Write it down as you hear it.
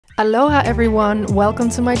Aloha everyone, welcome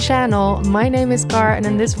to my channel. My name is Kar and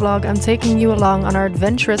in this vlog I'm taking you along on our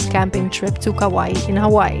adventurous camping trip to Kauai in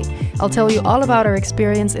Hawaii. I'll tell you all about our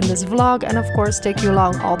experience in this vlog and of course take you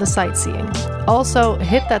along all the sightseeing. Also,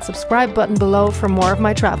 hit that subscribe button below for more of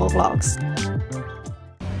my travel vlogs.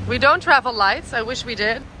 We don't travel lights, I wish we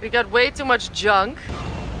did. We got way too much junk.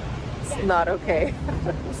 It's not okay,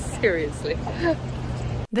 seriously.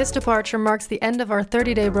 This departure marks the end of our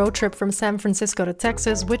 30-day road trip from San Francisco to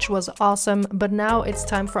Texas, which was awesome, but now it's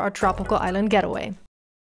time for our tropical island getaway.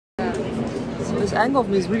 So this angle of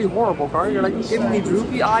me is really horrible, Car. You're like giving me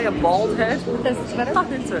droopy eye, a bald head. It's better?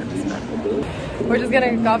 It's better. We're just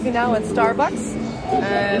getting a coffee now at Starbucks,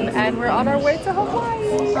 and we're on our way to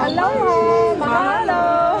Hawaii. Aloha!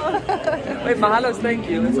 Mahalo! Wait, mahalo's thank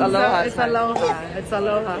you. It's aloha. So it's aloha. It's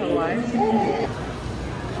aloha Hawaii.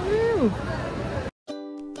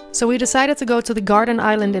 So we decided to go to the Garden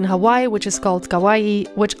Island in Hawaii, which is called Kauai,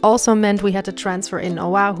 which also meant we had to transfer in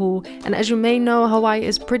Oahu. And as you may know, Hawaii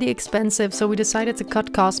is pretty expensive, so we decided to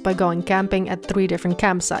cut costs by going camping at 3 different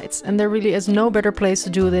campsites. And there really is no better place to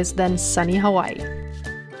do this than sunny Hawaii.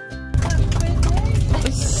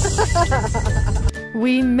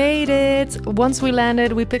 We made it! Once we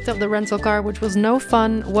landed, we picked up the rental car, which was no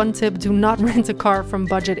fun. One tip, do not rent a car from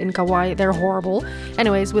budget in Kauai, they're horrible.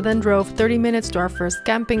 Anyways, we then drove 30 minutes to our first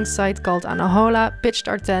camping site called Anahola, pitched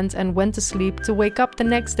our tent and went to sleep to wake up the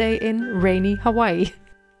next day in rainy Hawaii.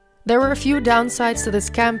 There were a few downsides to this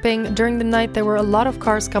camping. During the night there were a lot of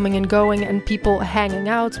cars coming and going and people hanging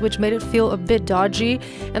out, which made it feel a bit dodgy.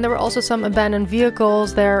 And there were also some abandoned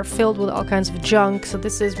vehicles there filled with all kinds of junk, so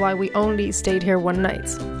this is why we only stayed here one night.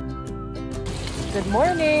 Good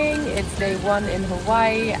morning! It's day 1 in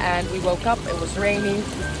Hawaii and we woke up, it was raining,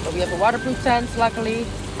 but we have a waterproof tent luckily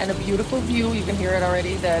and a beautiful view. You can hear it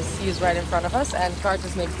already, the sea is right in front of us and Car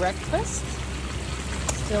just made breakfast.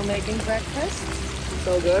 Still making breakfast.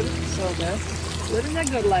 So good. So good. Living a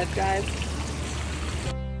good life, guys.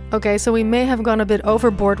 Okay, so we may have gone a bit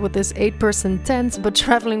overboard with this 8-person tent, but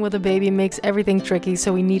traveling with a baby makes everything tricky,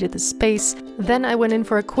 so we needed the space. Then I went in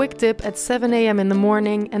for a quick dip at 7 AM in the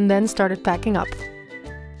morning and then started packing up.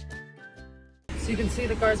 So you can see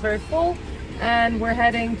the car is very full and we're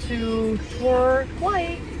heading to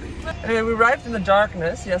Kauai. Anyway, we arrived in the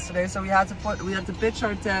darkness yesterday, so we had to pitch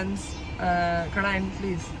our tents. Carlijn,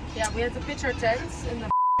 please. Yeah, we had to pitch our tents in the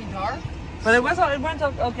dark. But it went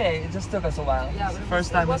okay. It just took us a while. Yeah, it's the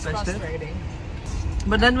first time we pitched it.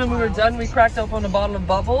 But then when we were done, we cracked open a bottle of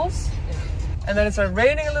bubbles. Yeah. And then it started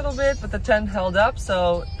raining a little bit, but the tent held up.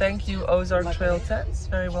 So thank you, Ozark Trail Tents.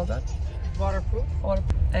 Very well done. Waterproof.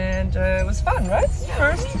 And it was fun, right? Yeah,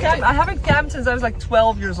 first camp. I haven't camped since I was like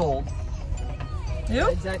 12 years old. You? Yeah,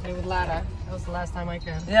 exactly, with Lada. That was the last time I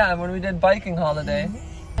camped. Yeah, when we did biking holiday.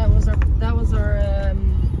 That was our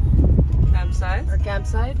campsite. Our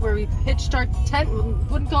campsite where we pitched our tent. We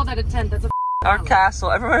wouldn't call that a tent. That's our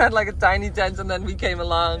castle. Everyone had like a tiny tent, and then we came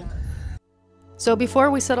along. So before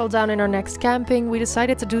we settled down in our next camping, we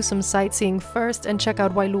decided to do some sightseeing first and check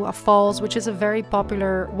out Wailue Falls, which is a very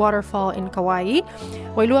popular waterfall in Kauai.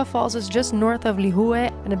 Wailue Falls is just north of Lihue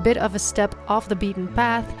and a bit of a step off the beaten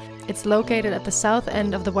path. It's located at the south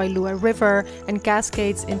end of the Wailue River and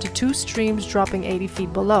cascades into 2 streams dropping 80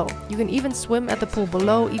 feet below. You can even swim at the pool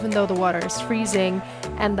below even though the water is freezing.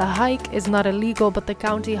 And the hike is not illegal, but the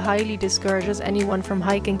county highly discourages anyone from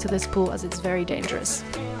hiking to this pool as it's very dangerous.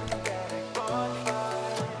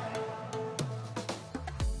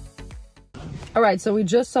 Alright, so we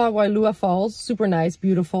just saw Wailue Falls, super nice,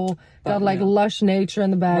 beautiful, got like lush nature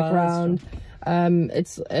in the background.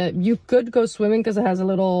 You could go swimming because it has a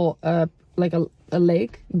little like a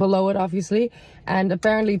lake below it obviously, and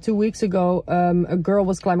apparently 2 weeks ago a girl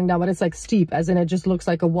was climbing down, but it's like steep, as in it just looks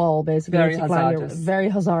like a wall basically. Very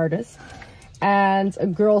hazardous, and a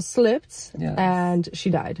girl slipped. Yes. And she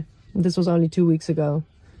died. This was only 2 weeks ago.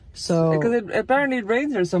 So because apparently it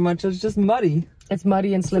rains here so much, it's just muddy. It's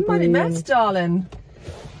muddy and slippery. It's a muddy mess, darling.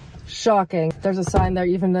 Shocking. There's a sign there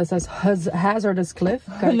even that says hazardous cliff.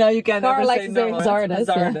 No, you can't ever say no. Hazardous.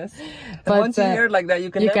 Yeah. But once you hear it like that,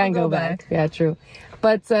 you can never go back. Yeah, true.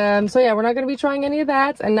 But so yeah, we're not going to be trying any of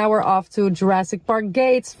that. And now we're off to Jurassic Park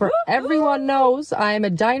gates. For everyone knows, I am a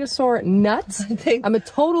dinosaur nut. I'm a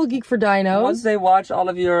total geek for dinos. Once they watch all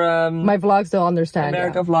of your my vlogs, they'll understand.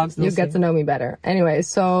 America vlogs, you get to know me better. Anyway,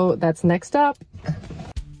 so that's next up.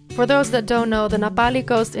 For those that don't know, the Napali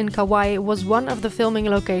Coast in Kauai was one of the filming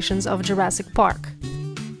locations of Jurassic Park.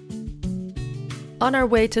 On our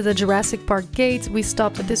way to the Jurassic Park gate, we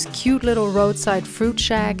stopped at this cute little roadside fruit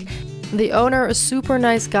shack. The owner, a super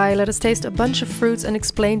nice guy, let us taste a bunch of fruits and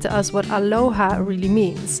explained to us what aloha really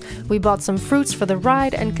means. We bought some fruits for the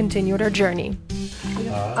ride and continued our journey.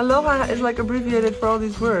 Aloha is like abbreviated for all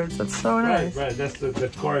these words. That's so nice. Right, that's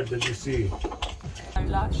the card that you see.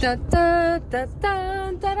 Da da da da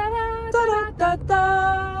da da da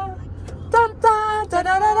da. Da da da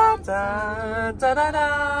da da da da da da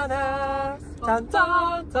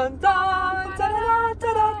da da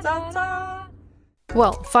da da da.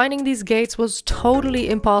 Well, finding these gates was totally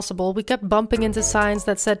impossible. We kept bumping into signs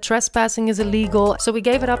that said trespassing is illegal, so we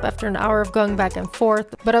gave it up after an hour of going back and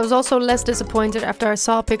forth. But I was also less disappointed after I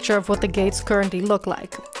saw a picture of what the gates currently look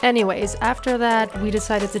like. Anyways, after that, we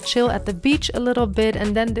decided to chill at the beach a little bit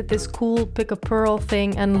and then did this cool pick a pearl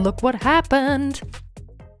thing, and look what happened.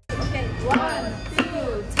 Okay, 1,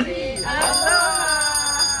 2, 3,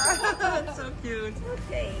 aloha! That's so cute.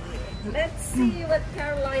 Okay, let's see what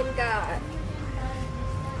Caroline got.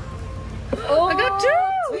 Oh, I got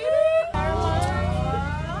 2! Caroline!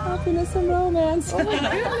 Happiness and romance. Oh my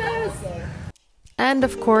goodness! And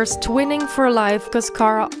of course, twinning for life, because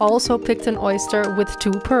Kara also picked an oyster with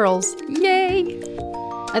 2 pearls. Yay!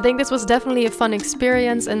 I think this was definitely a fun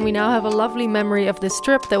experience, and we now have a lovely memory of this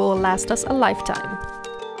trip that will last us a lifetime.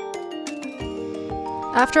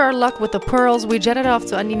 After our luck with the pearls, we jetted off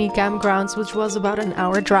to Anini campgrounds, which was about an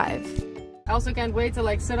hour drive. I also can't wait to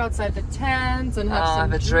like sit outside the tent and have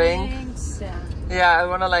some have a drinks. drink. Yeah, I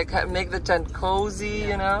want to like make the tent cozy,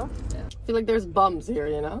 you know? I feel like there's bums here,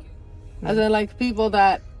 you know? As in like people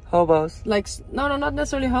that Hobos. like, no, not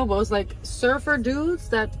necessarily hobos, like surfer dudes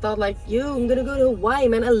that thought like, yo, I'm gonna go to Hawaii,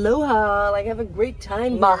 man, aloha, like have a great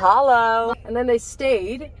time here. Mahalo. And then they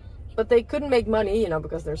stayed, but they couldn't make money, you know,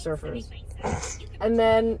 because they're surfers. and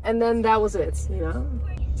then that was it, you know?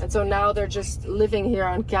 And so now they're just living here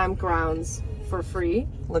on campgrounds for free.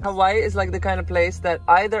 Look, Hawaii is like the kind of place that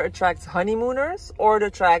either attracts honeymooners or it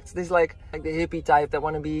attracts these like the hippie type that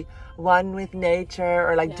want to be one with nature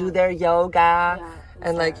or like do their yoga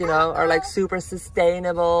and like, you know, are like super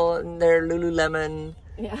sustainable in their Lululemon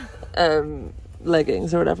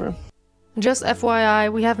leggings or whatever. Just FYI,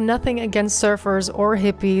 we have nothing against surfers or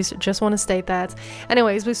hippies, just want to state that.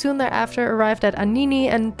 Anyways, we soon thereafter arrived at Anini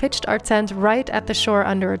and pitched our tent right at the shore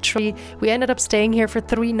under a tree. We ended up staying here for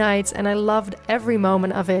 3 nights and I loved every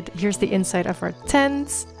moment of it. Here's the inside of our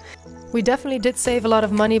tent. We definitely did save a lot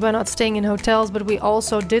of money by not staying in hotels, but we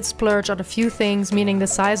also did splurge on a few things, meaning the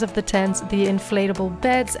size of the tent, the inflatable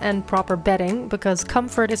beds and proper bedding, because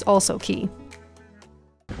comfort is also key.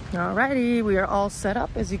 Alrighty, we are all set up.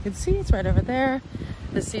 As you can see, it's right over there.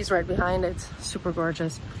 The sea's right behind it. Super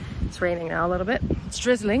gorgeous. It's raining now a little bit. It's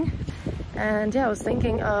drizzling. And yeah, I was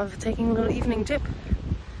thinking of taking a little evening dip.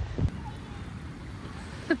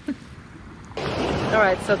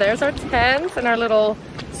 Alright, so there's our tent and our little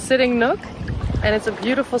sitting nook. And it's a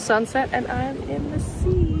beautiful sunset and I'm in the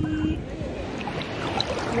sea.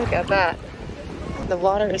 Look at that. The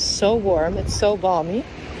water is so warm, it's so balmy.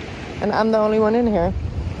 And I'm the only one in here,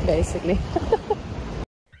 basically.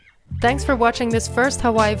 Thanks for watching this first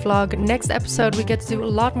Hawaii vlog. Next episode we get to do a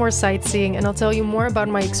lot more sightseeing and I'll tell you more about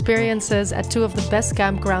my experiences at 2 of the best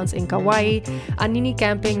campgrounds in Kauai, Anini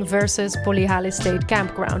camping versus Polihale State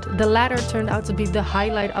campground. The latter turned out to be the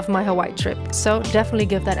highlight of my Hawaii trip, so definitely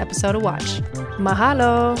give that episode a watch.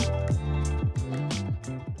 Mahalo!